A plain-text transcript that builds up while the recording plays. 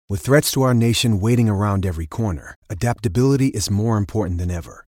With threats to our nation waiting around every corner, adaptability is more important than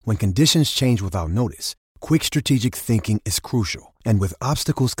ever. When conditions change without notice, quick strategic thinking is crucial. And with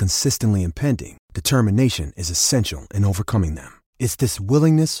obstacles consistently impending, determination is essential in overcoming them. It's this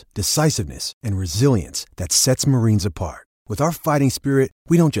willingness, decisiveness, and resilience that sets Marines apart. With our fighting spirit,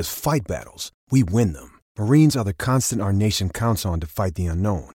 we don't just fight battles, we win them. Marines are the constant our nation counts on to fight the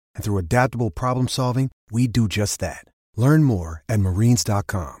unknown. And through adaptable problem solving, we do just that. Learn more at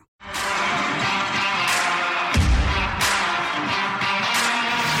marines.com.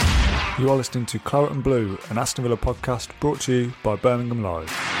 You are listening to Claret and Blue, an Aston Villa podcast brought to you by Birmingham Live.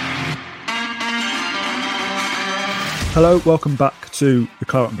 Hello, welcome back to the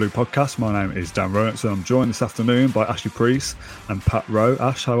Claret and Blue podcast. My name is Dan Roberts and I'm joined this afternoon by Ashley Priest and Pat Rowe.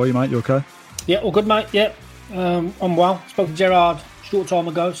 Ash, how are you, mate? You okay? Yeah, all good, mate. Yeah, I'm well. Spoke to Gerard a short time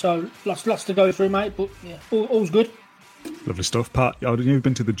ago, so lots to go through, mate. But yeah, all's good. Lovely stuff, Pat. You've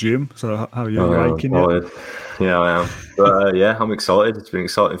been to the gym, so how are you? Aching yet? Yeah, I am. But yeah, I'm excited. It's been an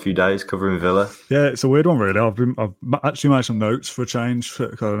exciting few days covering Villa. Yeah, it's a weird one, really. I've actually made some notes for a change. I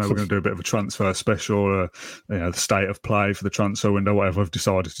know we're going to do a bit of a transfer special, the state of play for the transfer window, whatever. I've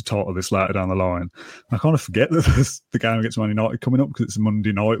decided to title this later down the line. I kind of forget that there's the game against Man United coming up because it's a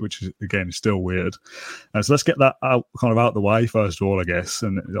Monday night, which is, again, is still weird. So let's get that out the way first of all, I guess.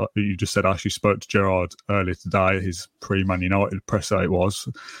 And you just said Ash, you spoke to Gerard earlier today. His pre-Man United presser it was.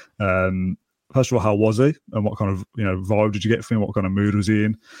 First of all, how was he, and what kind of vibe did you get from him? What kind of mood was he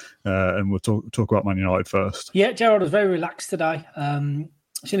in? And we'll talk about Man United first. Yeah, Gerard was very relaxed today. I've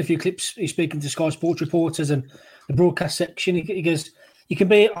seen a few clips. He's speaking to Sky Sports reporters and the broadcast section. He goes, I could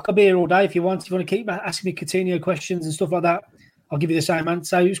be here all day if you want. If you want to keep asking me Coutinho questions and stuff like that, I'll give you the same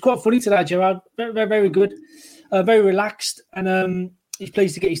answer. So it was quite funny today, Gerard. Very, very, very good. Very relaxed, and he's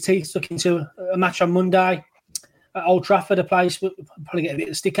pleased to get his teeth stuck into a match on Monday at Old Trafford, a place we'll probably get a bit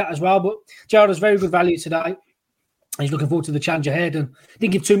of a stick at as well. But Gerard has very good value today. He's looking forward to the challenge ahead and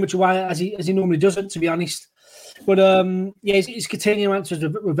didn't give too much away as he normally doesn't, to be honest. But his Coutinho answers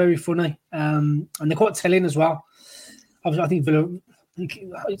were very funny, and they're quite telling as well. I think Villa,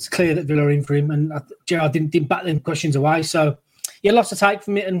 it's clear that Villa are in for him, and Gerard didn't bat them questions away. So yeah, lots to take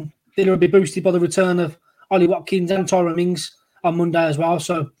from it, and Villa will be boosted by the return of Ollie Watkins and Tyrone Mings on Monday as well.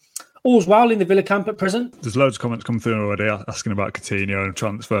 So all's well in the Villa camp at present. There's loads of comments coming through already asking about Coutinho and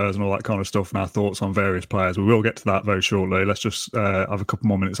transfers and all that kind of stuff and our thoughts on various players. We will get to that very shortly. Let's just have a couple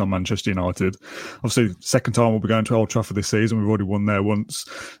more minutes on Manchester United. Obviously, second time we'll be going to Old Trafford this season. We've already won there once.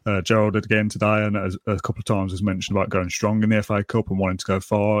 Gerald did again today, and as a couple of times has mentioned about going strong in the FA Cup and wanting to go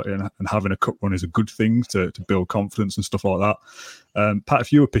far, and having a cup run is a good thing to build confidence and stuff like that. Pat,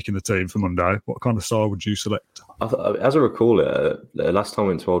 if you were picking the team for Monday, what kind of side would you select? As I recall it, last time we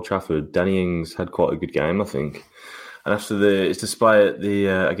went to Old Trafford, Danny Ings had quite a good game, I think. And after his display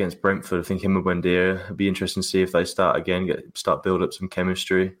at against Brentford, I think him and Buendia, it'd be interesting to see if they start again, build up some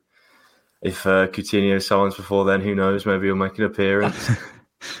chemistry. If Coutinho signs before then, who knows? Maybe he'll make an appearance.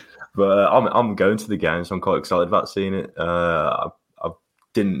 But I'm going to the game, so I'm quite excited about seeing it. I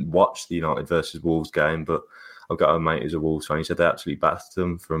didn't watch the United versus Wolves game, but I've got a mate who's a Wolves fan. He said they absolutely battered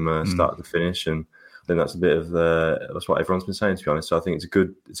them from start to finish, and I think that's a bit of that's what everyone's been saying, to be honest. So I think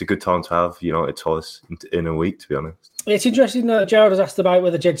it's a good time to have United twice in a week, to be honest. It's interesting that Gerard has asked about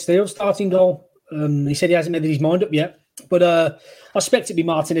whether Jed Steele's starting goal. He said he hasn't made his mind up yet, but I expect it to be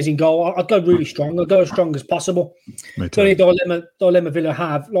Martinez in goal. I'd go really strong. I'd go as strong as possible. The only dilemma Villa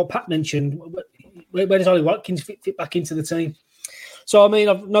have, like Pat mentioned, where does Ollie Watkins fit back into the team? So, I mean,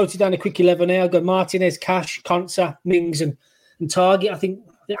 I've noted down a quick 11 here. I've got Martinez, Cash, Konsa, Mings and Target. I think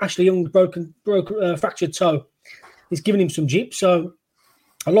Ashley Young's fractured toe. It's given him some jip. So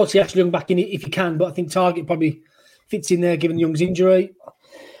I'd like to see Ashley Young back in it if he can, but I think Target probably fits in there given Young's injury.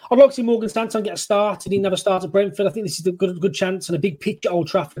 I'd like to see Morgan Stanton get a start. He didn't have a start at Brentford. I think this is a good chance and a big pitch at Old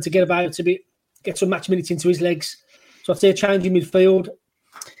Trafford to get about a bit, get some match minutes into his legs. So I'd say a change in midfield.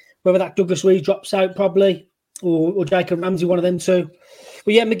 Whether that Douglas Reed drops out probably, or Jacob Ramsey, one of them two.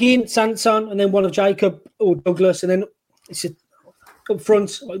 But yeah, McGinn, Sanson, and then one of Jacob or Douglas, and then it's up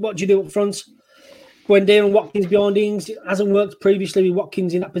front. What do you do up front? Buendia and Watkins behind Ings. It hasn't worked previously with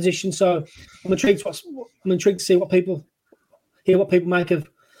Watkins in that position, so I'm intrigued to see what people make of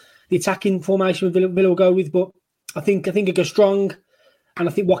the attacking formation Villa will go with. But I think it goes strong. And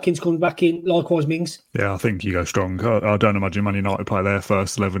I think Watkins comes back in, likewise Mings. Yeah, I think you go strong. I don't imagine Man United play their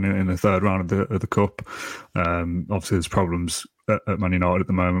first 11 in the third round of the Cup. Obviously, there's problems at Man United at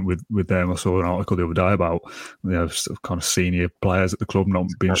the moment with them. I saw an article the other day about kind of senior players at the club not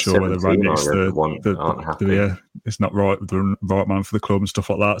being sure whether Rangnick's it's not right with the right man for the club and stuff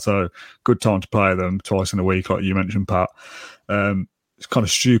like that. So good time to play them twice in a week, like you mentioned, Pat. kind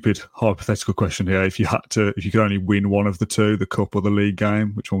of stupid hypothetical question here. If you could only win one of the two, the cup or the league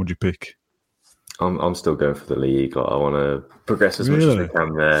game, which one would you pick? I'm still going for the league. Like, I want to progress as much as I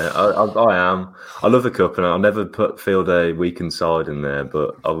can there. I am. I love the cup, and I'll never field a weakened side in there.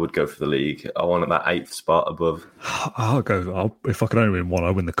 But I would go for the league. I want that 8th spot above. If I could only win one,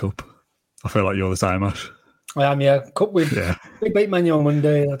 I'd win the cup. I feel like you're the same, Ash. I am, yeah. Cup win. Yeah. We beat Man U on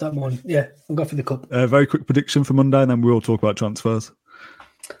Monday. I don't mind. Yeah, I'll go for the cup. Very quick prediction for Monday, and then we'll talk about transfers.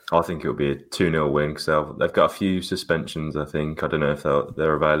 I think it'll be a 2-0 win because they've got a few suspensions, I think. I don't know if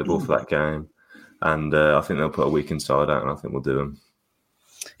they're available for that game. And I think they'll put a weekend side out, and I think we'll do them.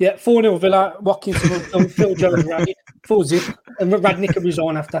 Yeah, 4-0 Villa. Watkins will Phil Jones Radnick. Full zip. And Radnick will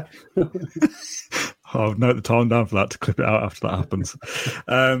resign after. I'll note the time down for that to clip it out after that happens.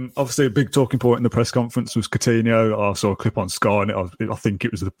 Obviously, a big talking point in the press conference was Coutinho. I saw a clip on Sky, and I think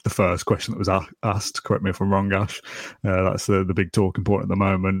it was the first question that was asked. Correct me if I'm wrong, Ash. That's the big talking point at the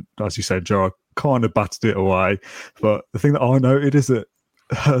moment. As you said, Gerrard kind of batted it away. But the thing that I noted is that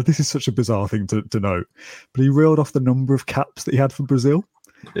this is such a bizarre thing to note, but he reeled off the number of caps that he had for Brazil.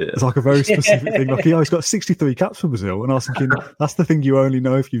 Yeah. It's like a very specific thing. Like, he's got 63 caps for Brazil, and I was thinking that's the thing you only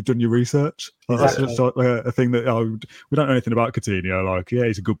know if you've done your research. Like, that's just like a thing that we don't know anything about Coutinho. Like, yeah,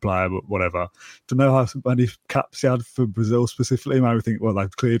 he's a good player, but whatever. To know how many caps he had for Brazil specifically, made me think, well,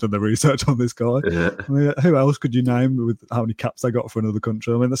 they've clearly done the research on this guy. Yeah. I mean, who else could you name with how many caps they got for another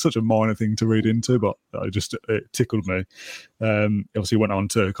country? I mean, that's such a minor thing to read into, but it tickled me. Obviously, went on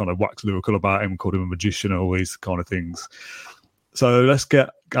to kind of wax lyrical about him, called him a magician, all these kind of things. So let's get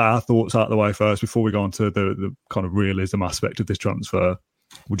our thoughts out of the way first before we go on to the kind of realism aspect of this transfer.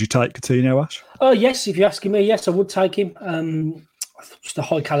 Would you take Coutinho, Ash? Oh, yes. If you're asking me, yes, I would take him. Just a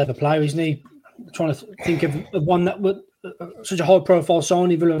high caliber player, isn't he? I'm trying to think of one that would such a high profile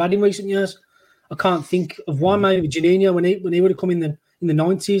signing Villa have had in recent years. I can't think of one. Maybe Digne when he would have come in the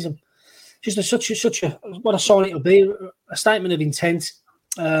 90s. And just such a what a sign it'll be. A statement of intent.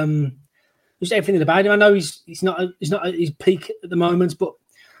 Just everything about him. I know he's not at his peak at the moment, but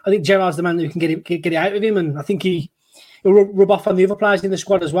I think Gerrard's the man who can get it out of him, and I think he'll rub off on the other players in the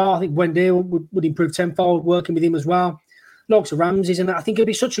squad as well. I think Wendy would improve tenfold working with him as well. Lots of Ramses, and I think it'd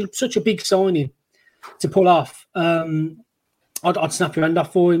be such a big signing to pull off. I'd snap your hand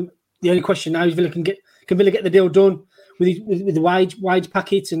off for him. The only question now is can Villa get the deal done with the wage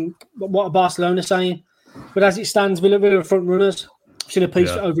packet, and what are Barcelona saying? But as it stands, Villa are front runners. I've seen a piece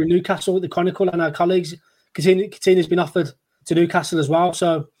over in Newcastle with the Chronicle and our colleagues. Coutinho's been offered to Newcastle as well.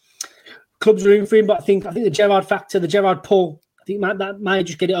 So clubs are in for him, but I think the Gerrard factor, the Gerrard pull, I think that may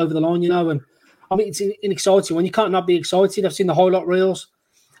just get it over the line, And I mean, it's an exciting one. You can't not be excited. I've seen the highlight reels.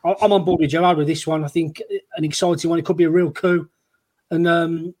 I'm on board with Gerrard with this one. I think an exciting one. It could be a real coup.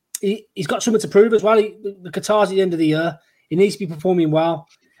 And he's got something to prove as well. The Qatar's at the end of the year. He needs to be performing well.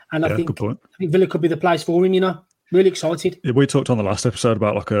 And I think Villa could be the place for him, Really excited. Yeah, we talked on the last episode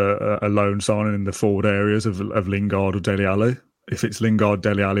about like a loan signing in the forward areas of Lingard or Dele Alli. If it's Lingard,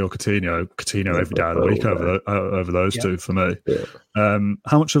 Dele Alli or Coutinho every day of the week over those two for me. Yeah.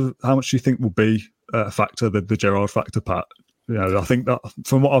 How much do you think will be a factor, the Gerrard factor, Pat? I think that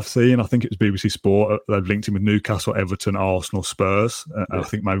from what I've seen, I think it was BBC Sport. They've linked him with Newcastle, Everton, Arsenal, Spurs. I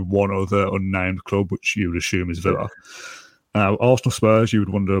think maybe one other unnamed club, which you would assume is Villa. Now, Arsenal Spurs, you would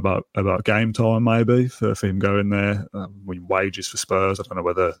wonder about game time maybe for him going there. Wages for Spurs, I don't know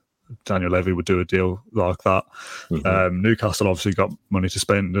whether Daniel Levy would do a deal like that. Mm-hmm. Newcastle obviously got money to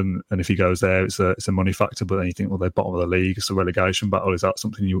spend, and if he goes there, it's a money factor. But then you think, well, they're bottom of the league, it's a relegation battle. Is that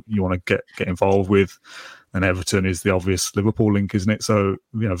something you want to get involved with? And Everton is the obvious Liverpool link, isn't it? So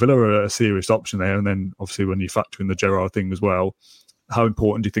Villa are a serious option there. And then obviously when you factor in the Gerrard thing as well, how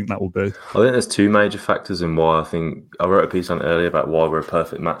important do you think that will be? I think there's two major factors in why I wrote a piece on it earlier about why we're a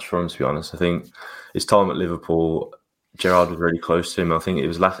perfect match for him, to be honest. I think his time at Liverpool, Gerrard was really close to him. I think it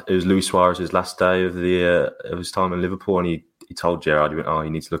was Luis Suarez's last day of his time in Liverpool, and he told Gerrard, he went, you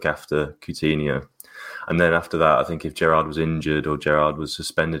need to look after Coutinho. And then after that, I think if Gerrard was injured or Gerrard was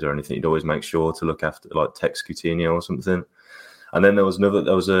suspended or anything, he'd always make sure to look after, like text Coutinho or something. And then there was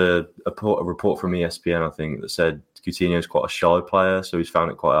a report from ESPN, I think, that said Coutinho is quite a shy player, so he's found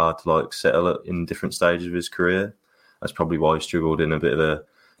it quite hard to settle in different stages of his career. That's probably why he struggled in a bit of a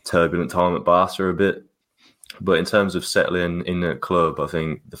turbulent time at Barca a bit. But in terms of settling in a club, I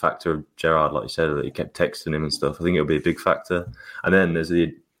think the factor of Gerrard, like you said, that he kept texting him and stuff, I think it'll be a big factor. And then there's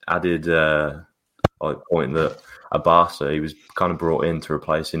the added point that at Barca, he was kind of brought in to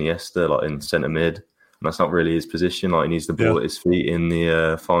replace Iniesta, in centre mid. And that's not really his position. He needs the ball at his feet in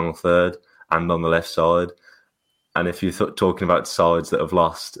the final third and on the left side. And if you're talking about sides that have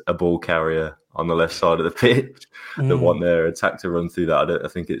lost a ball carrier on the left side of the pitch that want their attack to run through that. I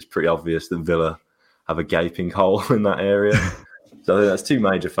think it's pretty obvious that Villa have a gaping hole in that area. So I think that's two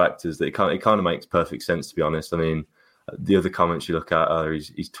major factors that it kind of makes perfect sense, to be honest. I mean, the other comments you look at are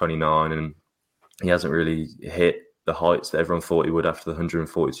he's 29 and he hasn't really hit the heights that everyone thought he would after the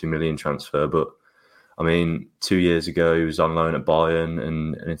 142 million transfer. But I mean, 2 years ago, he was on loan at Bayern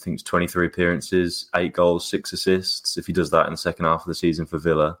and I think it's 23 appearances, 8 goals, 6 assists. If he does that in the second half of the season for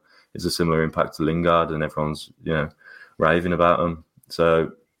Villa, it's a similar impact to Lingard and everyone's, raving about him.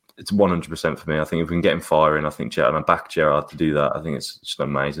 So it's 100% for me. I think if we can get him firing, I think Gerrard, and I back Gerrard to do that. I think it's just an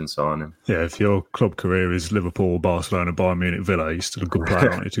amazing signing. Yeah, if your club career is Liverpool, Barcelona, Bayern Munich, Villa, you're still a good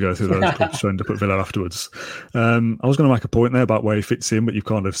player, aren't you, to go through those clubs to end up at Villa afterwards. I was going to make a point there about where he fits in, but you've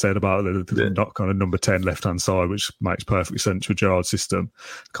kind of said about the not kind of number 10 left-hand side, which makes perfect sense with Gerrard's system.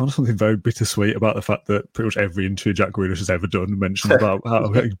 Kind of something very bittersweet about the fact that pretty much every interview Jack Grealish has ever done mentioned about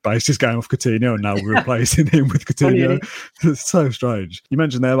how he based his game off Coutinho and now we're replacing him with Coutinho. It's so strange. You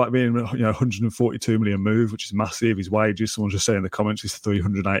mentioned there about being 142 million move, which is massive. His wages, someone's just saying in the comments, is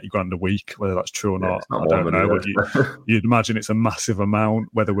 380 grand a week. Whether that's true or not, I don't know. You'd imagine it's a massive amount,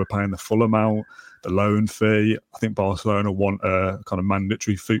 whether we're paying the full amount, the loan fee. I think Barcelona want a kind of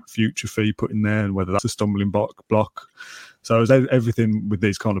mandatory future fee put in there, and whether that's a stumbling block. So as everything with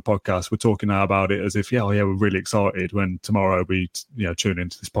these kind of podcasts, we're talking now about it as if, we're really excited, when tomorrow we tune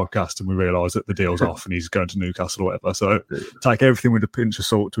into this podcast and we realise that the deal's off and he's going to Newcastle or whatever. So take everything with a pinch of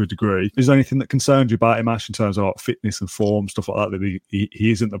salt to a degree. Is there anything that concerns you about him, Ash, in terms of fitness and form, stuff like that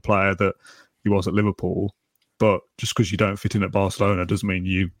he isn't the player that he was at Liverpool? But just because you don't fit in at Barcelona doesn't mean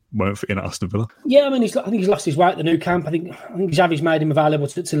you won't fit in at Aston Villa. Yeah, I mean, I think he's lost his way at the new camp. I think Xavi's made him available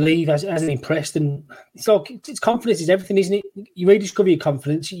to leave, hasn't impressed. And it's confidence is everything, isn't it? You rediscover your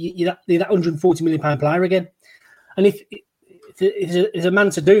confidence. You're that £140 million player again. And if there's a man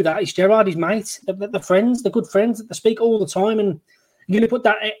to do that, it's Gerrard, his mate, the friends, the good friends that they speak all the time. And you're going to put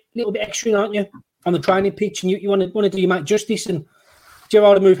that little bit extra in, aren't you, on the training pitch? And you want to do your mate justice. And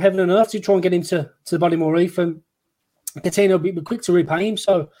Gerrard will move heaven and earth to try and get him to the Bodymoor Reef, and Coutinho will be quick to repay him.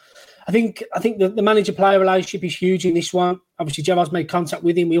 So I think the manager-player relationship is huge in this one. Obviously, Gerrard's made contact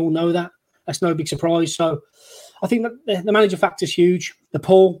with him. We all know that. That's no big surprise. So I think that the manager factor is huge. The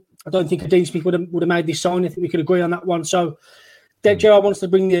pull, I don't think Dean Smith would have made this sign. I think we could agree on that one. So Gerrard wants to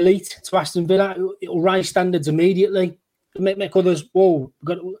bring the elite to Aston Villa. It will raise standards immediately. Make others, we've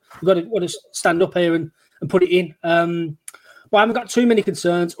got to stand up here and put it in. But I haven't got too many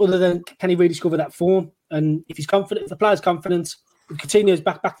concerns other than can he rediscover that form? And if he's confident, if the player's confident, if Coutinho's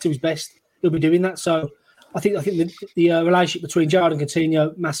back to his best, he'll be doing that. So I think the relationship between Gerrard and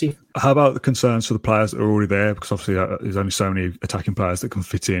Coutinho, massive. How about the concerns for the players that are already there? Because obviously there's only so many attacking players that can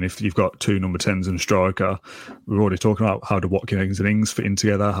fit in. If you've got 2 number 10s and a striker, we're already talking about how do Watkins and Ings fit in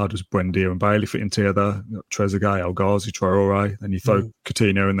together? How does Buendia and Bailey fit in together? Trezeguet, El Ghazi, Traore, then you throw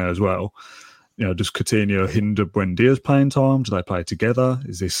Coutinho in there as well. Does Coutinho hinder Buendia's playing time? Do they play together?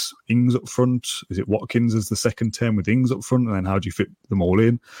 Is this Ings up front? Is it Watkins as the second 10 with Ings up front? And then how do you fit them all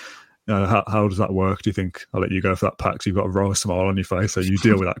in? How does that work, do you think? I'll let you go for that, Pax. You've got a wry smile on your face, so you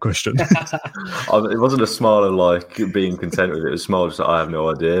deal with that question. It wasn't a smile of like being content with it. It was a smile just like, I have no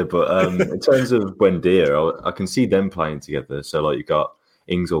idea. But in terms of Buendia, I can see them playing together. So like you've got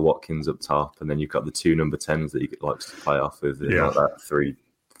Ings or Watkins up top, and then you've got the 2 number 10s that you like to play off with in like that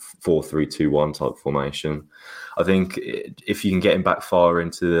 4-3-2-1 type formation. I think if you can get him back far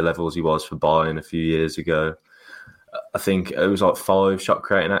into the levels he was for Bayern a few years ago, I think it was like 5 shot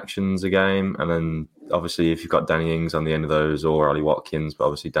creating actions a game. And then obviously if you've got Danny Ings on the end of those or Ollie Watkins, but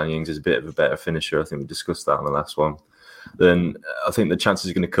obviously Danny Ings is a bit of a better finisher. I think we discussed that on the last one. Then I think the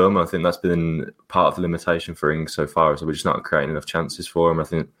chances are going to come. I think that's been part of the limitation for Ings so far. So we're just not creating enough chances for him. I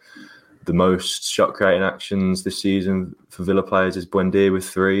think the most shot creating actions this season for Villa players is Buendia with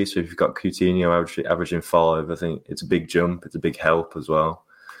 3. So if you've got Coutinho averaging 5, I think it's a big jump. It's a big help as well.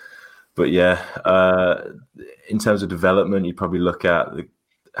 But yeah, in terms of development, you probably look at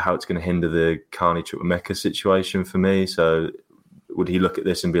how it's going to hinder the Carney Chukwuemeka situation for me. So would he look at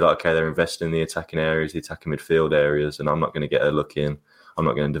this and be like, okay, they're investing in the attacking areas, the attacking midfield areas, and I'm not going to get a look in. I'm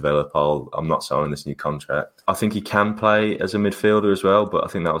not going to develop. I'm not signing this new contract. I think he can play as a midfielder as well, but I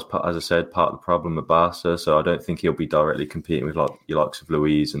think that was, as I said, part of the problem at Barca. So I don't think he'll be directly competing with like your likes of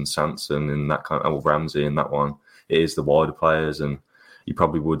Luiz and Sanson and that kind of, or Ramsey in that one. It is the wider players, and you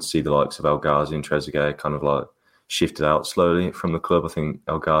probably would see the likes of El Ghazi and Trezeguet kind of like shifted out slowly from the club. I think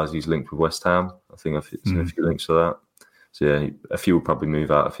El Ghazi's linked with West Ham. I think I've seen a few links to that. So yeah, a few will probably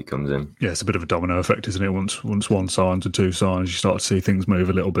move out if he comes in. Yeah, it's a bit of a domino effect, isn't it? Once one signs and two signs, you start to see things move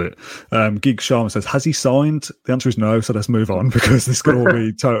a little bit. Gig Sharma says, has he signed? The answer is no, so let's move on because this could all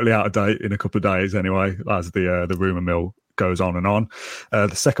be totally out of date in a couple of days anyway, as the rumour mill goes on and on.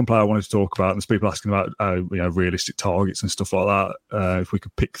 The second player I wanted to talk about, and there's people asking about realistic targets and stuff like that. If we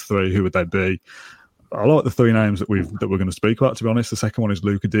could pick three, who would they be? I like the three names that we're going to speak about, to be honest. The second one is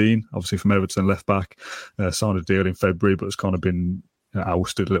Digne, obviously from Everton, left back, signed a deal in February, but has kind of been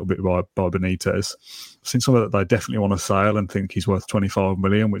ousted a little bit by Benitez. I've seen something that they definitely want to sell and think he's worth 25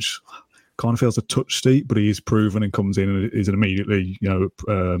 million, which kind of feels a touch steep, but he is proven and comes in and is immediately,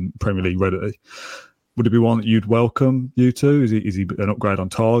 Premier League ready. Would it be one that you'd welcome, you two? Is he an upgrade on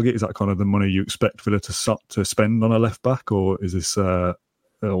target? Is that kind of the money you expect Villa to spend on a left back, or is this all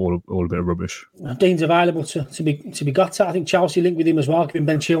a bit of rubbish? Dean's available to be got at. I think Chelsea linked with him as well, given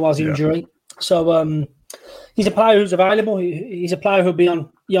Ben Chilwell's injury. So he's a player who's available. He's a player who'll be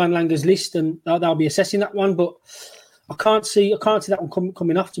on Jan Langer's list, and they'll be assessing that one. But I can't see that one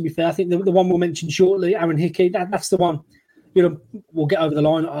coming off. To be fair, I think the one we'll mention shortly, Aaron Hickey, that's the one. We'll get over the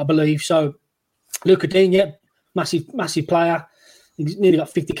line, I believe. So Digne, massive player. He's nearly got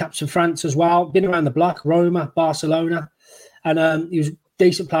 50 caps for France as well. Been around the block, Roma, Barcelona, and he was a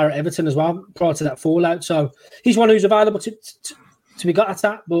decent player at Everton as well prior to that fallout. So he's one who's available to be got at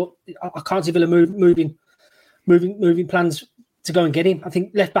that. But I can't see Villa moving plans to go and get him. I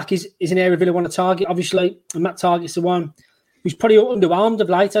think left back is an area Villa want to target, obviously, and Matt Targett's the one who's probably underwhelmed of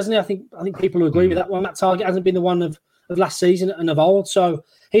late, hasn't he? I think people will agree with that one. Matt Targett hasn't been the one of last season and of old, so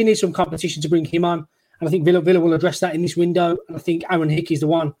he needs some competition to bring him on. And I think Villa will address that in this window. And I think Aaron Hickey's the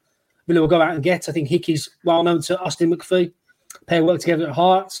one Villa will go out and get. I think Hickey's well known to Austin McPhee. Pair work together at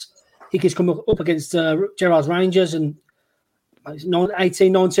Hearts. Hickey's come up against Gerrard's Rangers, and he's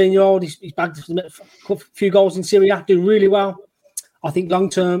 18, 19-year-old. He's bagged a few goals in Serie A, doing really well. I think long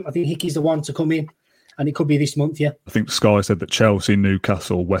term, I think Hickey's the one to come in, and it could be this month, yeah. I think Sky said that Chelsea,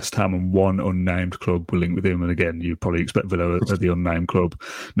 Newcastle, West Ham and one unnamed club will link with him. And again, you probably expect Villa at the unnamed club.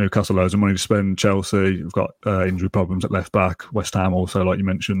 Newcastle, loads of money to spend. Chelsea, you've got injury problems at left back. West Ham also, like you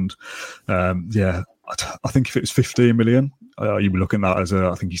mentioned. I think if it was 15 million, you'd be looking at that as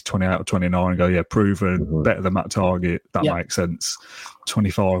I think he's 28 or 29 and go, proven, better than Matt Target. That makes sense.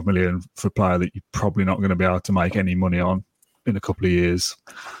 25 million for a player that you're probably not going to be able to make any money on in a couple of years.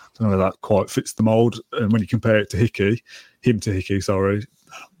 I don't know whether that quite fits the mould. And when you compare it to Hickey,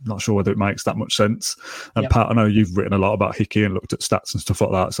 not sure whether it makes that much sense. And Pat, I know you've written a lot about Hickey and looked at stats and stuff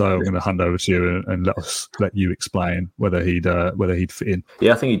like that, so I'm going to hand over to you and let you explain whether he'd fit in.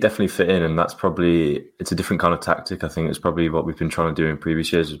 Yeah, I think he'd definitely fit in, and that's probably, it's a different kind of tactic. I think it's probably what we've been trying to do in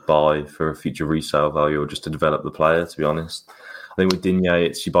previous years, is buy for a future resale value or just to develop the player, to be honest. I think with Digne,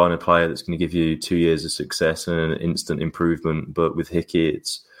 it's you're buying a player that's going to give you 2 years of success and an instant improvement. But with Hickey,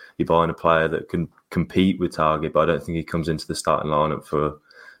 it's you're buying a player that can compete with Target, but I don't think he comes into the starting lineup for,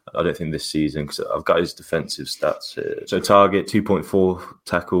 I don't think this season, because I've got his defensive stats here. So Target 2.4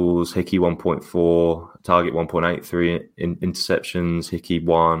 tackles, Hickey 1.4, Target 1.83 in interceptions, Hickey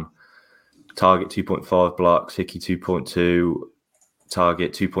 1, Target 2.5 blocks, Hickey 2.2,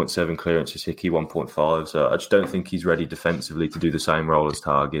 Target 2.7 clearances, Hickey 1.5. So I just don't think he's ready defensively to do the same role as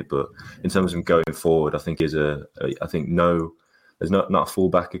Target. But in terms of him going forward, I think there's not a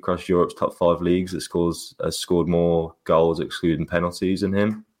fullback across Europe's top 5 leagues that has scored more goals excluding penalties than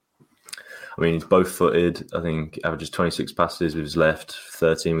him. I mean, he's both-footed. I think averages 26 passes with his left,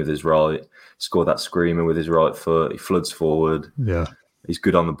 13 with his right. Scored that screamer with his right foot. He floods forward. Yeah, he's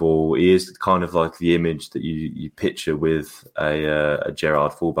good on the ball. He is kind of like the image that you picture with a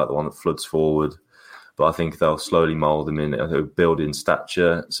Gerrard fullback, the one that floods forward. But I think they'll slowly mould him in. They'll build in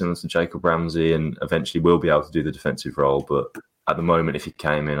stature, similar to Jacob Ramsey, and eventually will be able to do the defensive role. But at the moment, if he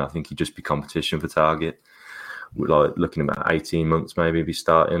came in, I think he'd just be competition for Target. Like looking at about 18 months, maybe be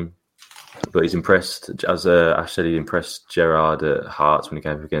starting. But he's impressed, as Ash said, he impressed Gerrard at Hearts when he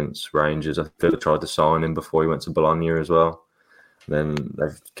came up against Rangers. I think they tried to sign him before he went to Bologna as well. Then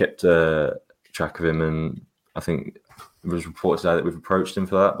they've kept track of him, and I think it was reported today that we've approached him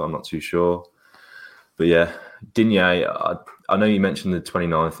for that, but I'm not too sure. But yeah, Digne, I know you mentioned the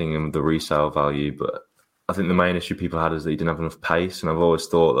 29 thing and the resale value, but I think the main issue people had is that he didn't have enough pace. And I've always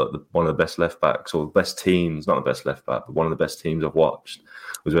thought that one of the best left backs, or the best teams, not the best left back, but one of the best teams I've watched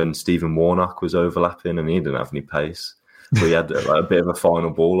was when Stephen Warnock was overlapping and he didn't have any pace. So he had a bit of a final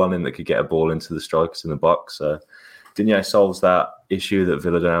ball on him that could get a ball into the strikers in the box. So Digne solves that issue that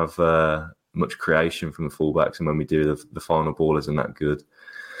Villa don't have much creation from the fullbacks. And when we do, the final ball isn't that good.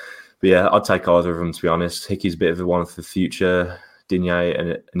 But yeah, I'd take either of them, to be honest. Hickey's a bit of one for the future. Digne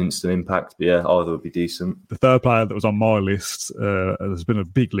an instant impact. But yeah, either would be decent. The third player that was on my list, there's been a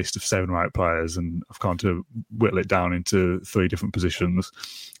big list of 7 or 8 players, and I've kind of whittled it down into 3 different positions.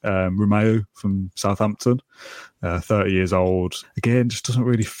 Romeu from Southampton, 30 years old. Again, just doesn't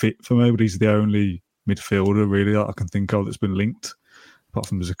really fit for me, but he's the only midfielder really that I can think of that's been linked, apart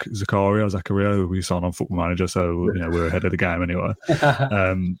from Zakaria, who we signed on Football Manager, so we're ahead of the game anyway.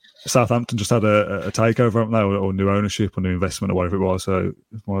 Southampton just had a takeover, haven't they, or new ownership or new investment or whatever it was. So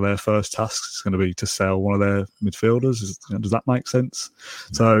one of their first tasks is going to be to sell one of their midfielders. Does that make sense?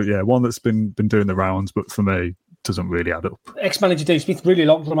 So yeah, one that's been doing the rounds, but for me, doesn't really add up. Ex-manager Dave Smith really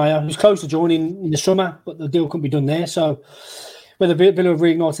liked Romeu. He was close to joining in the summer, but the deal couldn't be done there. So whether Villa have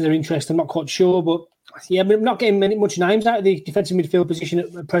reignited their interest, I'm not quite sure. But yeah, I'm not getting much names out of the defensive midfield position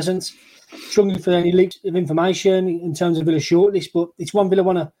at present. Struggling for any leaks of information in terms of Villa's shortlist, but it's one Villa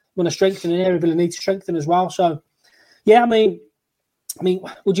want to strengthen, an area Villa need to strengthen as well. So yeah, I mean,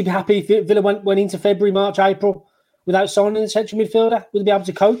 would you be happy if Villa went into February, March, April without signing a central midfielder? Would they be able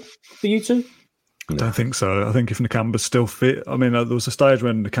to cope for you two? I don't think so. I think if Nakamba's still fit, I mean, there was a stage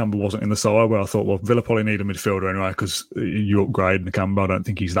when Nakamba wasn't in the side where I thought, well, Villa probably need a midfielder anyway because you upgrade Nakamba. I don't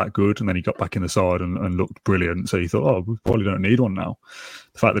think he's that good. And then he got back in the side and looked brilliant. So you thought, oh, we probably don't need one now.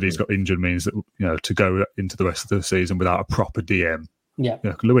 The fact that he's got injured means that, to go into the rest of the season without a proper DM. Yeah.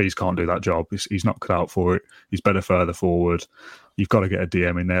 Luis can't do that job. He's not cut out for it. He's better further forward. You've got to get a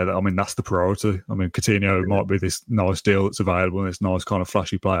DM in there. That's the priority. I mean, Coutinho might be this nice deal that's available and this nice kind of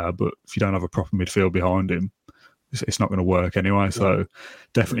flashy player, but if you don't have a proper midfield behind him, it's not going to work anyway. So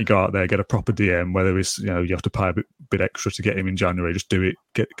definitely go out there, get a proper DM, whether it's, you have to pay a bit extra to get him in January, just do it,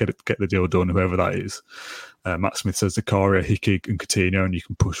 get the deal done, whoever that is. Matt Smith says Zakaria, Hickey and Coutinho, and you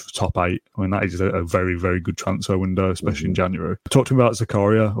can push for top 8. I mean, that is a very, very good transfer window, especially in January. Talk to me about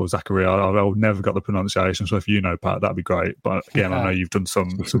Zakaria or Zakaria. I've never got the pronunciation, so if you know, Pat, that'd be great. But again, I know you've done some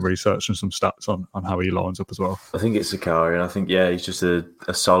research and some stats on how he lines up as well. I think it's Zakaria, and I think, he's just a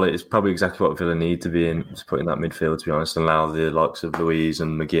solid, it's probably exactly what Villa need to be in, to put in that midfield, to be honest, and allow the likes of Luis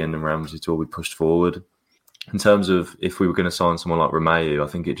and McGinn and Ramsey to all be pushed forward. In terms of if we were going to sign someone like Romeu, I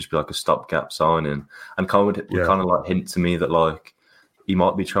think it'd just be like a stopgap signing, and kind of like hint to me that like he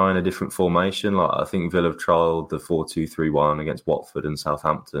might be trying a different formation. Like I think Villa have trialled the 4-2-3-1 against Watford and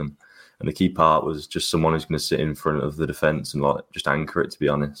Southampton, and the key part was just someone who's going to sit in front of the defence and like just anchor it. To be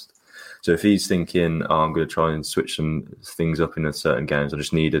honest, so if he's thinking, I'm going to try and switch some things up in certain games, I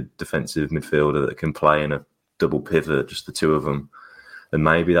just need a defensive midfielder that can play in a double pivot, just the two of them. And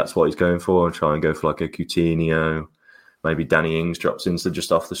maybe that's what he's going for, and try and go for like a Coutinho. Maybe Danny Ings drops into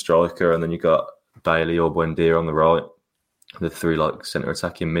just off the striker, and then you got Bailey or Buendia on the right. The 3 like centre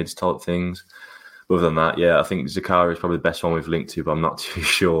attacking mids type things. Other than that, I think Zakaria is probably the best one we've linked to, but I'm not too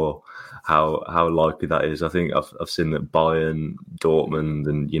sure how likely that is. I think I've seen that Bayern, Dortmund,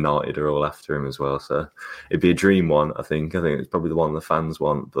 and United are all after him as well. So it'd be a dream one. I think it's probably the one the fans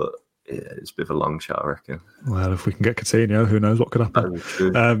want, but. Yeah, it's a bit of a long shot, I reckon. Well, if we can get Coutinho, who knows what could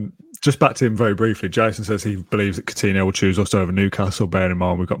happen. Just back to him very briefly. Jason says he believes that Coutinho will choose us over Newcastle. Bearing in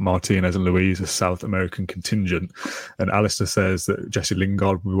mind we've got Martinez and Luis as South American contingent. And Alistair says that Jesse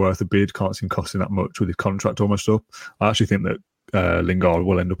Lingard will be worth a bid. Can't see him costing that much with his contract almost up. I actually think that Lingard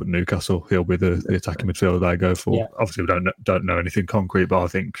will end up at Newcastle. He'll be the attacking midfielder they go for. Yeah. Obviously, we don't know anything concrete, but I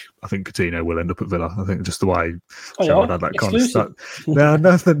think Coutinho will end up at Villa. I think just the way Gerrard had that kind of stuff. No,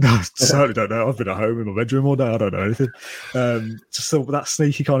 certainly don't know. I've been at home in my bedroom all day. I don't know anything. Just so that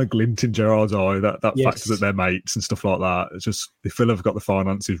sneaky kind of glint in Gerrard's eye, that fact that they're mates and stuff like that. It's just if Villa have got the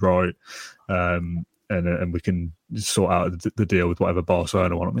finances right, and we can sort out the deal with whatever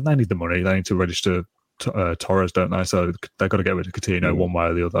Barcelona want. I mean, they need the money. They need to register Torres, don't they? So they've got to get rid of Coutinho one way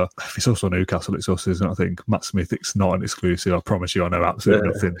or the other. If it's also Newcastle, it's us, isn't it? I think Matt Smith, it's not an exclusive. I promise you, I know absolutely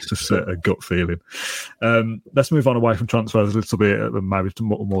nothing. It's just a gut feeling. Let's move on away from transfers a little bit, maybe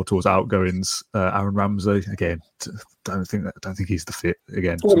more towards outgoings. Aaron Ramsey, again, don't think he's the fit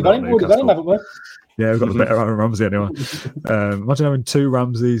again. Already got him, haven't we? Yeah, we've got a better Aaron Ramsey anyway. Imagine having 2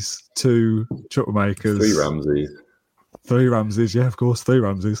 Ramseys, 2 Chuckmakers. 3 Ramseys, yeah, of course, 3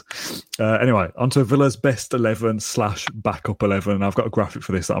 Ramseys. Anyway, onto Villa's best 11/backup 11. I've got a graphic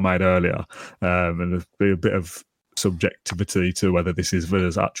for this that I made earlier, and there'll be a bit of subjectivity to whether this is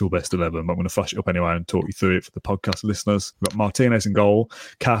Villa's actual best 11, but I'm going to flash it up anyway and talk you through it for the podcast listeners. We've got Martinez in goal,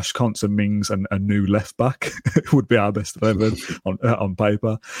 Cash, Konsa, Mings, and a new left back would be our best 11 on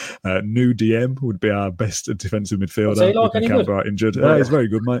paper. New DM would be our best defensive midfielder. Canberra injured. He's very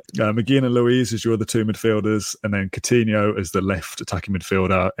good, mate. McGinn and Luis as your other 2 midfielders, and then Coutinho as the left attacking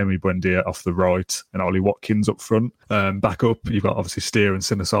midfielder, Emi Buendia off the right, and Ollie Watkins up front. Back up, you've got obviously Steer and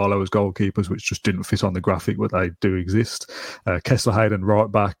Sinisalo as goalkeepers, which just didn't fit on the graphic, but they do exist. Kessler Hayden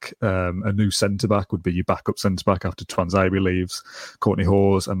right back, a new centre back would be your backup centre back after Twanzebe leaves. Courtney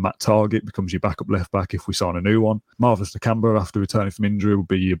Hawes and Matt Targett becomes your backup left back if we sign a new one. Marvelous Nakamba after returning from injury would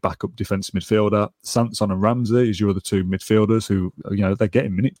be your backup defensive midfielder. Sanson and Ramsey is your other two midfielders who, they're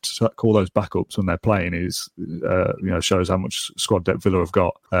getting minutes. To call those backups when they're playing is, shows how much squad depth Villa have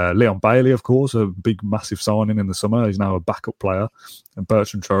got. Leon Bailey, of course, a big, massive signing in the summer. He's now a backup player. And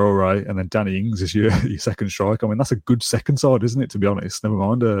Bertrand Traore, and then Danny Ings is your second strike. I mean, that's a good second side, isn't it, to be honest? Never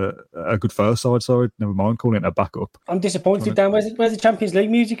mind a good first side, sorry. Never mind calling it a backup. I'm disappointed, Dan. Where's the Champions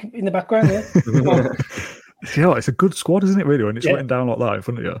League music in the background there? It's a good squad, isn't it, really, when it's written down like that in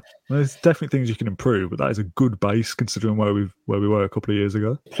front of you? There's definitely things you can improve, but that is a good base considering where we were a couple of years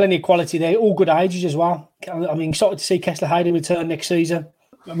ago. Plenty of quality there, all good ages as well. I mean, excited to see Kessler Hayden return next season.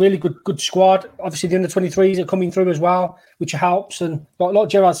 A really good squad. Obviously, the under-23s are coming through as well, which helps. And like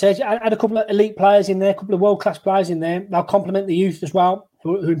Gerard said, I had a couple of elite players in there, a couple of world-class players in there. They'll complement the youth as well,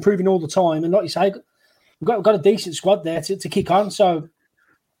 who are improving all the time. And like you say, we've got a decent squad there to kick on. So,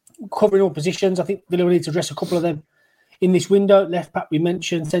 covering all positions. I think Villa will need to address a couple of them in this window. Left back we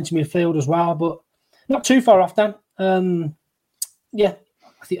mentioned, centre midfield as well, but not too far off, Dan. I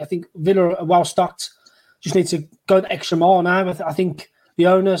think Villa are well stocked. Just need to go the extra mile now. I think the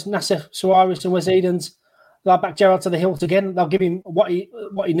owners, Nasser Suarez and Wes Edens, they'll back Gerrard to the hilt again. They'll give him what he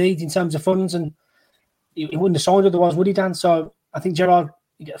needs in terms of funds, and he wouldn't have signed otherwise, would he, Dan? So I think Gerrard,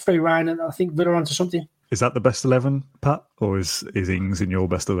 you get a free round, and I think Villa are onto something. Is that the best 11, Pat? Or is Ings in your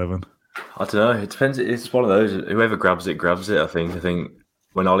best 11? I don't know. It depends. It's one of those. Whoever grabs it, I think. I think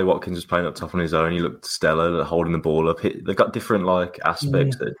when Ollie Watkins was playing up top on his own, he looked stellar, holding the ball up. They've got different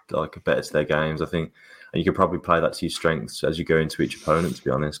aspects that are better to their games, I think. And you could probably play that to your strengths as you go into each opponent, to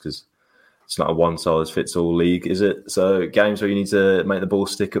be honest, because it's not a one-size-fits-all league, is it? So games where you need to make the ball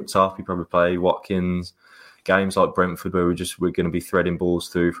stick up top, you probably play Watkins. Games like Brentford, where we're going to be threading balls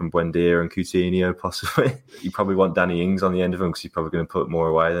through from Buendia and Coutinho, possibly. You probably want Danny Ings on the end of them because he's probably going to put more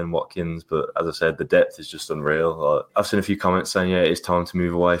away than Watkins. But as I said, the depth is just unreal. I've seen a few comments saying, it's time to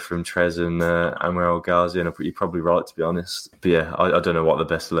move away from Trez and Anwar El Ghazi, and you're probably right, to be honest. But I don't know what the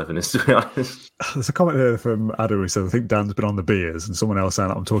best 11 is, to be honest. There's a comment here from Adam who said, I think Dan's been on the beers, and someone else saying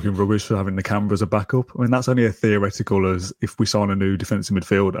that I'm talking rubbish for having Nakamba as a backup. I mean, that's only a theoretical, as if we sign a new defensive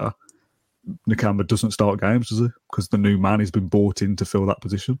midfielder, Nakamba doesn't start games, does he? Because the new man has been bought in to fill that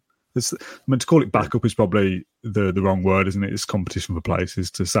position. To call it backup is probably the wrong word, isn't it? It's competition for places.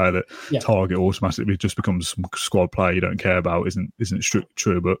 To say that Target automatically just becomes some squad player you don't care about isn't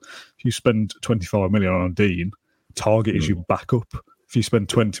true. But if you spend 25 million on Dean, Target is your backup. If you spend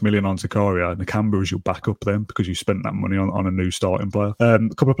 20 million on Zakaria, Nakamba is your backup then because you spent that money on a new starting player. A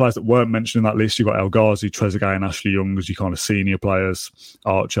couple of players that weren't mentioned in that list, you've got El Ghazi, Trezeguet and Ashley Young as your kind of senior players,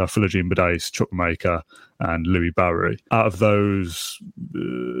 Archer, Philogene Badace, Chuckmaker and Louis Barry. Out of those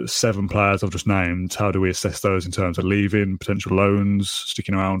 7 players I've just named, how do we assess those in terms of leaving, potential loans,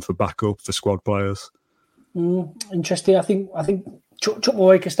 sticking around for backup, for squad players? Interesting. I think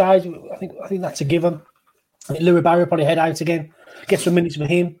Chuckmaker stays. I think that's a given. I think Louis Barry will probably head out again. Get some minutes for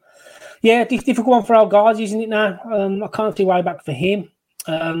him. Yeah, difficult one for El Ghazi, isn't it now? I can't see way back for him.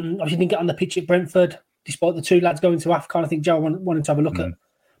 Obviously didn't get on the pitch at Brentford, despite the 2 lads going to AFCON. I think Joe wanted to have a look at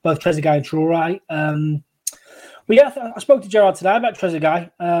both Trezeguet and Traore. But yeah, I spoke to Gerard today about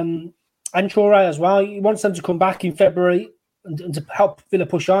Trezeguet and Traore as well. He wants them to come back in February and to help Villa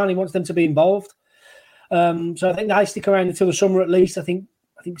push on. He wants them to be involved. So I think they stick around until the summer at least. I think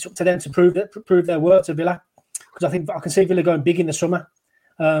it's up to them to prove their worth to Villa. Because I think I can see Villa going big in the summer.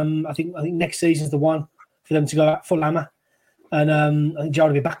 I think next season's the one for them to go out full hammer. And I think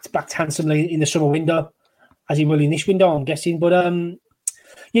Gerard will be backed handsomely in the summer window, as he will in this window, I'm guessing. But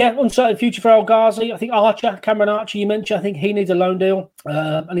uncertain future for El Ghazi. I think Cameron Archer, you mentioned, I think he needs a loan deal.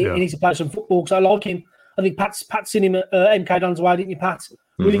 And he needs to play some football because I like him. I think Pat's seen him at MK Dons away, didn't you, Pat?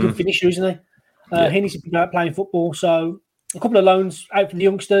 Really good finisher, isn't he? He needs to be out playing football. So a couple of loans out for the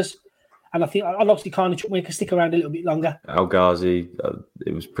youngsters. And I think I'd like to kind of Chuckmaker to stick around a little bit longer. El Ghazi,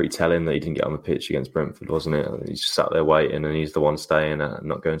 it was pretty telling that he didn't get on the pitch against Brentford, wasn't it? He just sat there waiting, and he's the one staying and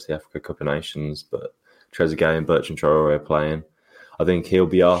not going to the Africa Cup of Nations. But Trezeguet and Bertrand Traore are playing. I think he'll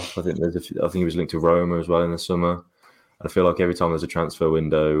be off. I think he was linked to Roma as well in the summer. I feel like every time there's a transfer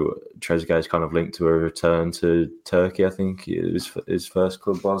window, Trezeguet is kind of linked to a return to Turkey. I think his first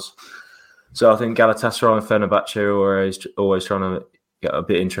club was. So I think Galatasaray and Fenerbahce are always trying to get a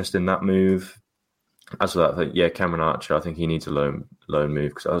bit interested in that move. As for that, I think, Cameron Archer, I think he needs a loan move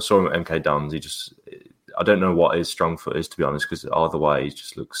because I saw him at MK Dons. I don't know what his strong foot is, to be honest, because either way, he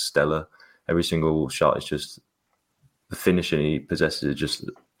just looks stellar. Every single shot is just, the finishing he possesses is just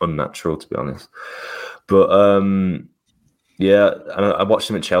unnatural, to be honest. But yeah, and I watched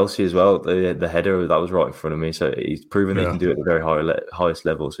him at Chelsea as well. The header that was right in front of me. So he's proven that he can do it at the very highest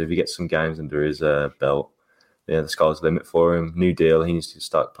level. So if he gets some games under his belt, the sky's the limit for him. New deal. He needs to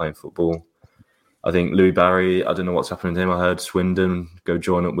start playing football. I think Louis Barry, I don't know what's happening to him. I heard Swindon go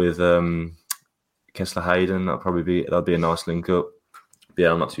join up with Kessler Hayden. That'll be a nice link up. But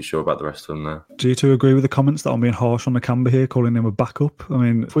yeah, I'm not too sure about the rest of them there. Do you two agree with the comments that I'm being harsh on Nakamba here, calling him a backup? I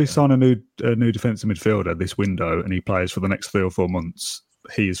mean, if we sign a new defensive midfielder this window and he plays for the next 3 or 4 months,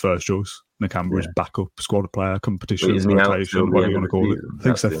 he is first choice. Nakamba is backup, squad player, competition, rotation, whatever you want to call it. I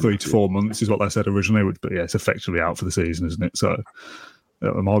think so 3 to 4 months is what they said originally, but yeah, it's effectively out for the season, isn't it? So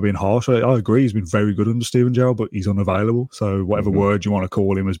am I being harsh? I agree, he's been very good under Steven Gerrard, but he's unavailable. So whatever word you want to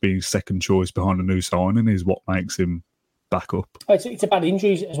call him as being second choice behind a new signing is what makes him back up. It's a bad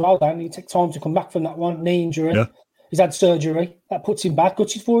injury as well, Dan. It takes time to come back from that one. Knee injury. Yeah. He's had surgery. That puts him back.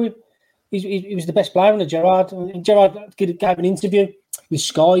 Gutted for him. He was the best player under Gerrard. Gerrard gave an interview with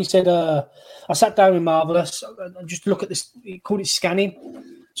Sky. He said, I sat down with Marvellous. Just look at this. He called it scanning.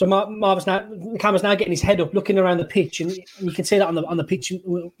 So Marvellous now, the camera's now getting his head up, looking around the pitch. And you can see that on the pitch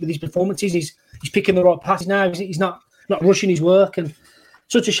with his performances. He's picking the right passes now. He's not rushing his work. And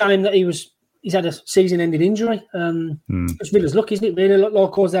such a shame that he's had a season-ending injury. It's Villa's luck, isn't it? Really,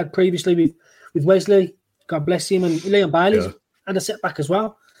 like I had previously with Wesley, God bless him, and Leon Bailey's had a setback as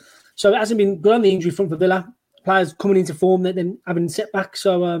well. So it hasn't been good on the injury front for Villa. Players coming into form, then having setbacks.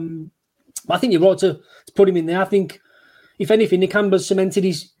 So I think you're right to put him in there. I think, if anything, Nakamba's cemented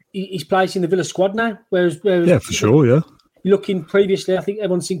his place in the Villa squad now. Whereas yeah, for sure, yeah. Looking previously, I think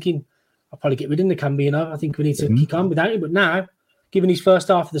everyone's thinking, I'll probably get rid of Nakamba, I think we need to kick on without him. But now, given his first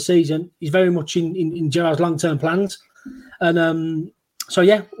half of the season, he's very much in Gerrard's long-term plans. And so,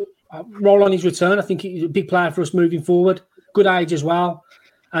 yeah, roll on his return. I think he's a big player for us moving forward. Good age as well.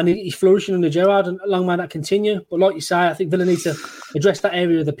 And he's flourishing under Gerrard, and long may that continue. But like you say, I think Villa needs to address that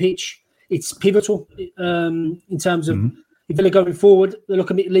area of the pitch. It's pivotal in terms of if Villa going forward, they look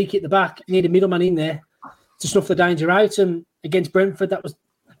a bit leaky at the back. You need a middleman in there to snuff the danger out. And against Brentford, that was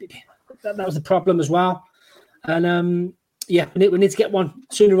the problem as well. And yeah, we need to get one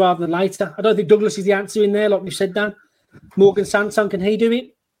sooner rather than later. I don't think Douglas is the answer in there, like we've said, Dan. Morgan Sanson, can he do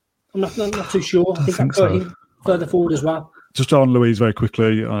it? I'm not too sure. I think I've got him further forward as well. Just on Louise very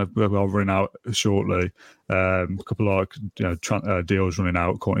quickly, I'll run out shortly. A couple of deals running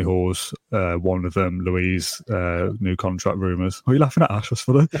out. Courtney Hawes, one of them. Louise, new contract rumours. Are you laughing at Ash? That's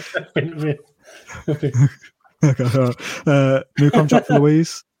funny. New contract for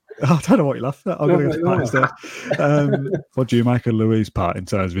Louise. I don't know what you're laughing at. I'm going to go to Pat instead. What do you make of Louise, Pat, in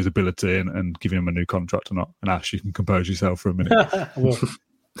terms of his ability and giving him a new contract or not? And Ash, you can compose yourself for a minute.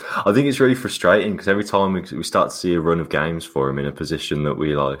 I think it's really frustrating because every time we start to see a run of games for him in a position that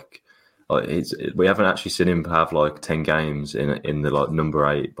we like we haven't actually seen him have like 10 games in the like number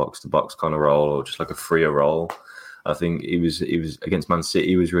 8 box to box kind of role, or just like a freer role. I think he was against Man City,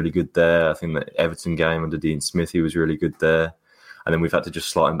 he was really good there. I think that Everton game under Dean Smith, he was really good there. And then we've had to just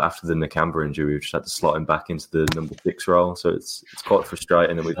slot him after the Nakamba injury. We've just had to slot him back into the number 6 role. So it's quite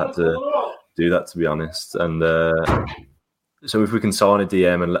frustrating that we've had to do that, to be honest. And so if we can sign a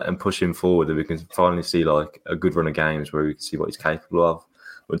DM and push him forward, then we can finally see like a good run of games where we can see what he's capable of.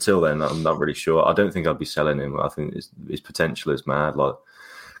 But until then, I'm not really sure. I don't think I'd be selling him. I think his potential is mad. Like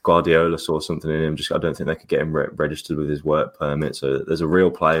Guardiola saw something in him. I don't think they could get him registered with his work permit. So there's a real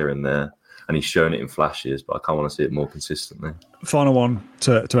player in there. And he's shown it in flashes, but I kind of want to see it more consistently. Final one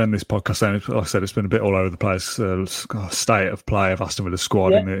to end this podcast. And like I said, it's been a bit all over the place. State of play of Aston Villa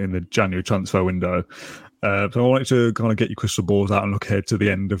squad in the January transfer window. So I wanted to kind of get your crystal balls out and look ahead to the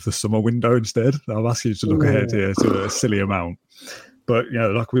end of the summer window instead. I'll ask you to look ahead here to a silly amount. But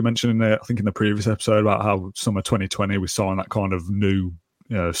like we mentioned I think in the previous episode about how summer 2020 we signed that kind of new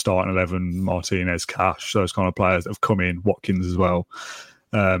starting 11, Martinez, Cash, those kind of players that have come in, Watkins as well.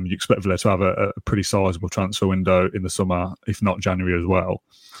 You expect Villa to have a pretty sizable transfer window in the summer, if not January as well.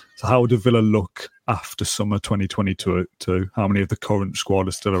 So how do Villa look after summer 2022? How many of the current squad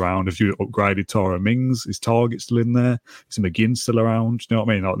are still around? Have you upgraded Tara Mings? Is Target still in there? Is McGinn still around? Do you know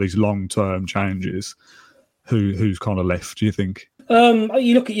what I mean? Like these long-term changes. Who's kind of left, do you think?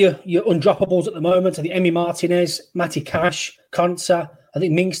 You look at your undroppables at the moment. I think Emi Martinez, Matty Cash, Konsa. I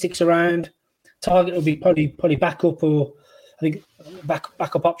think Mings sticks around. Target will be probably backup, or I think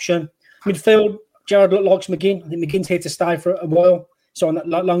backup option. Midfield, Gerrard likes McGinn. I think McGinn's here to stay for a while. So on that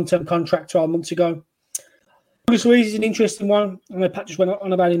long-term contract 12 months ago. Douglas Luiz is an interesting one. I know Pat just went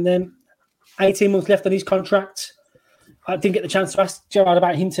on about him then. 18 months left on his contract. I didn't get the chance to ask Gerrard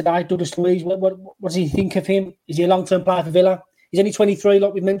about him today. Douglas Luiz, what does he think of him? Is he a long-term player for Villa? He's only 23,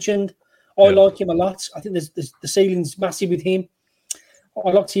 like we've mentioned. I like him a lot. I think there's the ceiling's massive with him. I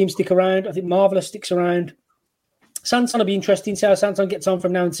like to see him stick around. I think Marvelous sticks around. Santon will be interesting. See how Santon gets on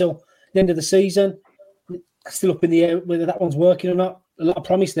from now until the end of the season. Still up in the air whether that one's working or not. A lot of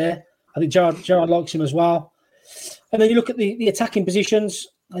promise there. I think Gerrard likes him as well. And then you look at the attacking positions.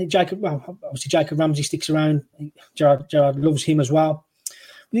 I think Jacob Ramsey sticks around. Gerrard loves him as well.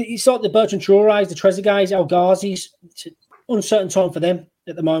 It's like the Bertrand Traorés, the Trezeguets, El Ghazis. It's an uncertain time for them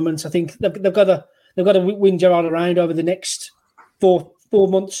at the moment. I think they've got to win Gerrard around over the next four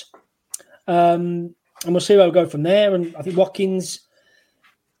months, and we'll see where we go from there. And I think Watkins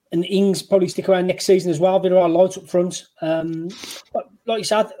and Ings probably stick around next season as well. There are lights up front. But like you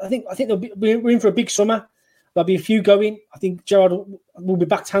said, I think we're in for a big summer. There'll be a few going. I think Gerrard will be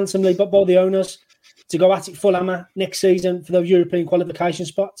backed handsomely by the owners to go at it full hammer next season for those European qualification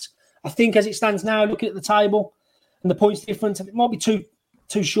spots. I think as it stands now, looking at the table and the points difference, it might be too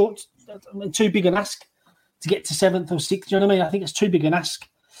short, too big an ask to get to 7th or 6th. Do you know what I mean? I think it's too big an ask.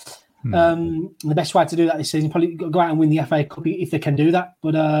 The best way to do that this season, probably go out and win the FA Cup if they can do that.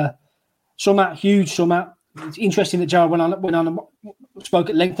 But huge summer. It's interesting that Gerrard went on and spoke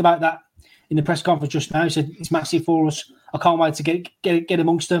at length about that in the press conference just now. He said it's massive for us. I can't wait to get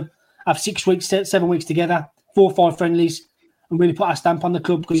amongst them. Have 6 weeks, 7 weeks together, 4 or 5 friendlies, and really put our stamp on the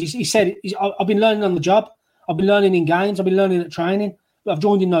club. Because he said, I've been learning on the job. I've been learning in games. I've been learning at training. But I've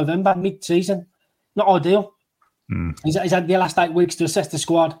joined in November, mid-season. Not ideal. He's had the last 8 weeks to assess the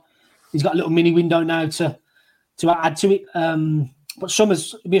squad. He's got a little mini window now to add to it. But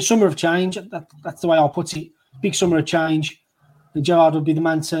it'll be a summer of change. That's the way I'll put it. Big summer of change. And Gerrard will be the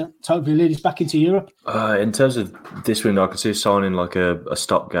man to hopefully lead us back into Europe. In terms of this window, I could see signing like a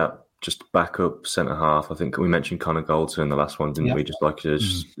stopgap, just backup centre half. I think we mentioned Connor Goldson in the last one, didn't we? Just like a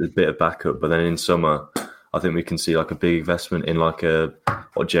bit of backup. But then in summer, I think we can see like a big investment in like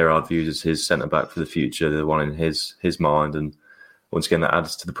what Gerrard views as his centre back for the future, the one in his mind. And once again, that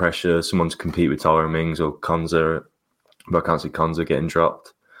adds to the pressure. Someone to compete with Tyrone Mings or Konza, but I can't see Konza getting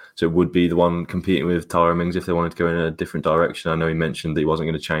dropped. So it would be the one competing with Tyrone Mings if they wanted to go in a different direction. I know he mentioned that he wasn't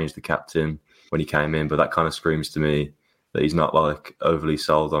going to change the captain when he came in, but that kind of screams to me that he's not like overly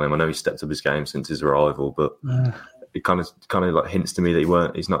sold on him. I know he stepped up his game since his arrival, but it kind of like hints to me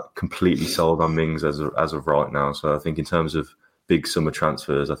that he's not completely sold on Mings as of right now. So I think in terms of big summer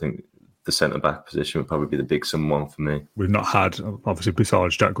transfers, I think the centre-back position would probably be the big sum one for me. We've not had, obviously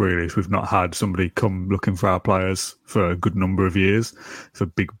besides Jack Grealish, we've not had somebody come looking for our players for a good number of years. If a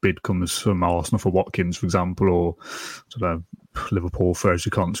big bid comes from Arsenal for Watkins, for example, or Liverpool for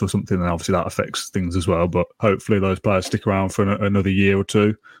Ejikons or something, then obviously that affects things as well. But hopefully those players stick around for another year or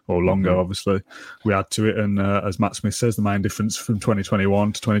two, or longer, obviously. We add to it, and as Matt Smith says, the main difference from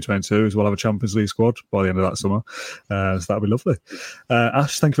 2021 to 2022 is we'll have a Champions League squad by the end of that summer. So that'll be lovely.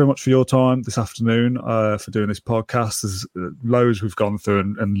 Ash, thank you very much for your time this afternoon for doing this podcast. There's loads we've gone through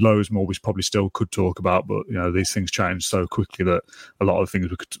and loads more we probably still could talk about, but these things change so quickly that a lot of the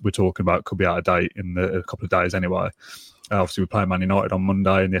things we're talking about could be out of date in a couple of days anyway. Obviously, we're playing Man United on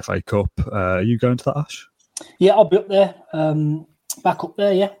Monday in the FA Cup. Are you going to that, Ash? Yeah, I'll be up there. Back up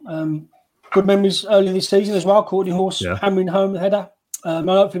there, yeah. Good memories early this season as well. Courtney Horse hammering home the header.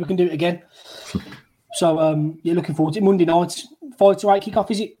 Hopefully we can do it again. So, looking forward to it. Monday night, 5 to 8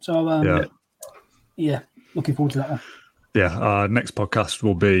 kick-off, is it? So, looking forward to that one. Yeah, our next podcast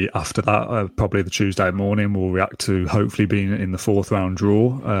will be after that, probably the Tuesday morning. We'll react to hopefully being in the 4th round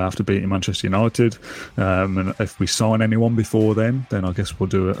draw after beating Manchester United. And if we sign anyone before then I guess we'll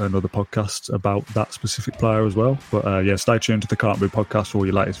do another podcast about that specific player as well. But stay tuned to the Can't Move podcast for all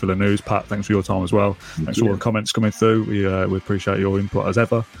your latest Villa news. Pat, thanks for your time as well. Thanks for all the comments coming through. We appreciate your input as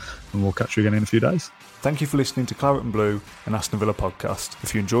ever. And we'll catch you again in a few days. Thank you for listening to Claret and Blue, an Aston Villa podcast.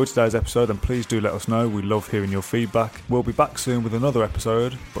 If you enjoyed today's episode, then please do let us know. We love hearing your feedback. We'll be back soon with another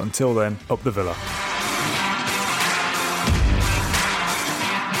episode, but until then, up the Villa.